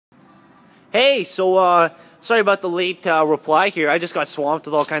Hey, sorry about the late reply here. I just got swamped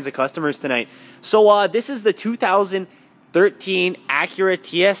with all kinds of customers tonight. This is the 2013 Acura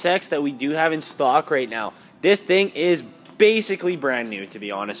TSX that we do have in stock right now. This thing is basically brand new, to be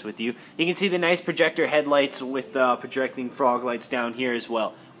honest with you. You can see the nice projector headlights with projecting frog lights down here as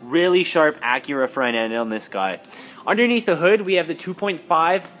well. Really sharp Acura front end on this guy. Underneath the hood, we have the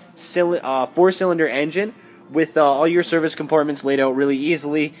 2.5 four-cylinder engine with all your service compartments laid out really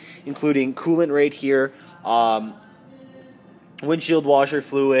easily, including coolant right here, windshield washer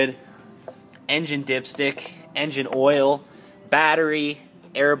fluid, engine dipstick, engine oil, battery,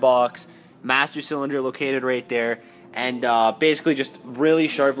 airbox, master cylinder located right there, and basically just really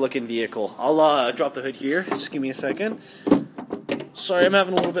sharp looking vehicle. I'll drop the hood here. Just give me a second. Sorry, I'm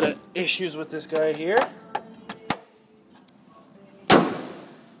having a little bit of issues with this guy here.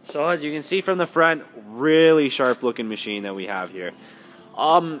 So as you can see from the front, really sharp looking machine that we have here.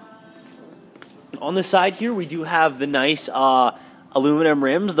 On the side here, we do have the nice aluminum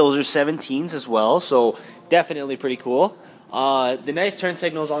rims. Those are 17s as well, so definitely pretty cool. The nice turn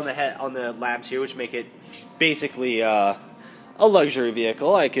signals on the lamps here, which make it basically a luxury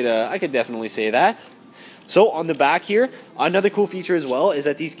vehicle. I could definitely say that. So on the back here, another cool feature as well is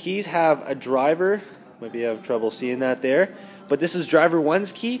that these keys have a driver. Maybe you have trouble seeing that there. But this is driver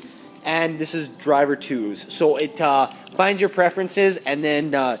 1's key, and this is driver 2's. So it finds your preferences, and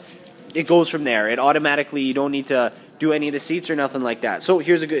then it goes from there. It automatically, you don't need to do any of the seats or nothing like that. So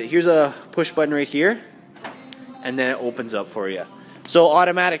here's a push button right here, and then it opens up for you. So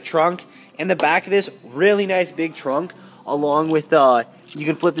automatic trunk. In the back of this, really nice big trunk, along with you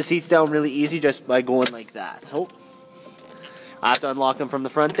can flip the seats down really easy just by going like that. So I have to unlock them from the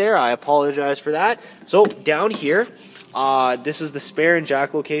front there. I apologize for that. So down here, this is the spare and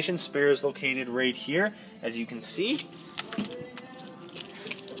jack location. Spare is located right here, as you can see.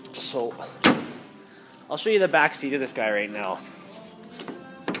 So I'll show you the back seat of this guy right now.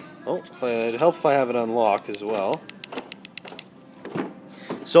 Oh, it'd help if I have it unlocked as well.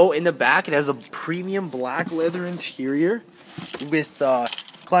 So in the back, it has a premium black leather interior with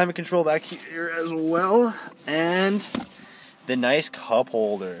climate control back here as well, and the nice cup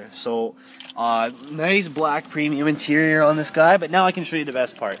holder. So nice black premium interior on this guy. But now I can show you the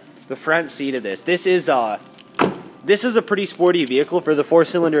best part, the front seat of this. This is a pretty sporty vehicle for the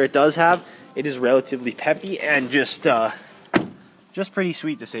four-cylinder it does have. It is relatively peppy and just pretty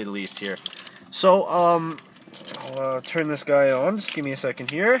sweet, to say the least here. So I'll turn this guy on. Just give me a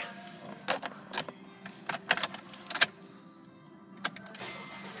second here.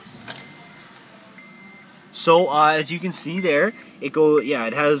 So as you can see there, it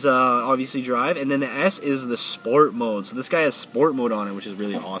has obviously drive, and then the S is the sport mode. So this guy has sport mode on it, which is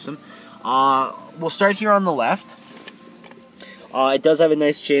really awesome. We'll start here on the left. It does have a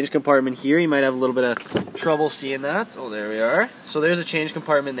nice change compartment here. You might have a little bit of trouble seeing that. Oh, there we are. So there's a change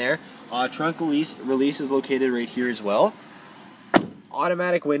compartment there. Trunk release is located right here as well.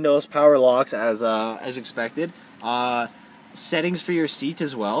 Automatic windows, power locks as expected. Settings for your seat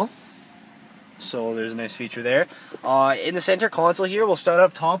as well. So there's a nice feature there. In the center console here, we'll start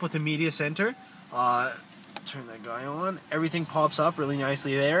up top with the media center. Turn that guy on. Everything pops up really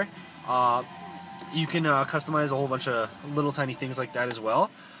nicely there. You can customize a whole bunch of little tiny things like that as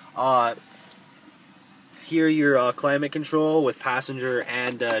well. Here your climate control with passenger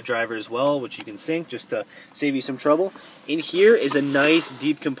and driver as well, which you can sync just to save you some trouble. In here is a nice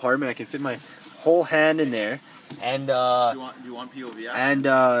deep compartment. I can fit my whole hand in there. And do you want POV? And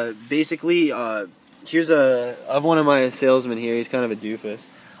basically, here's I have one of my salesmen here. He's kind of a doofus.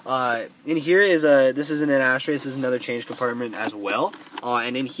 In here is this isn't an ashtray. This is another change compartment as well.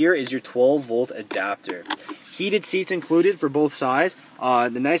 And in here is your 12-volt adapter. Heated seats included for both sides. The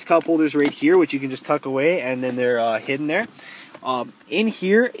nice cup holders right here, which you can just tuck away, and then they're hidden there. In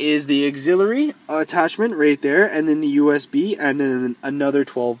here is the auxiliary attachment right there, and then the USB, and then another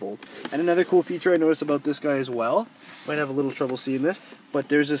 12-volt. And another cool feature I noticed about this guy as well, might have a little trouble seeing this, but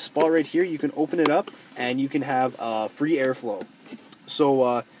there's a spot right here. You can open it up, and you can have free airflow. So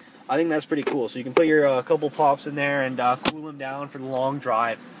I think that's pretty cool. So you can put your couple pops in there and cool them down for the long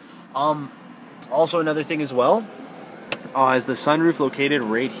drive. Also another thing as well is the sunroof located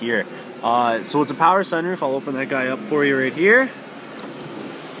right here. So it's a power sunroof. I'll open that guy up for you right here.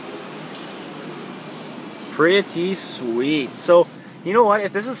 Pretty sweet. So you know what?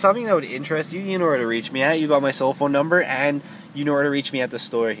 If this is something that would interest you, you know where to reach me at. You got my cell phone number, and you know where to reach me at the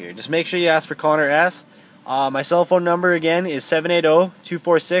store here. Just make sure you ask for Connor S. My cell phone number again is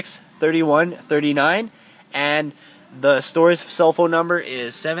 780-246-3139, and the store's cell phone number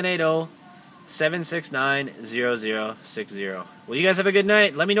is 769-0060. Well, you guys have a good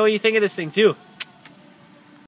night. Let me know what you think of this thing, too.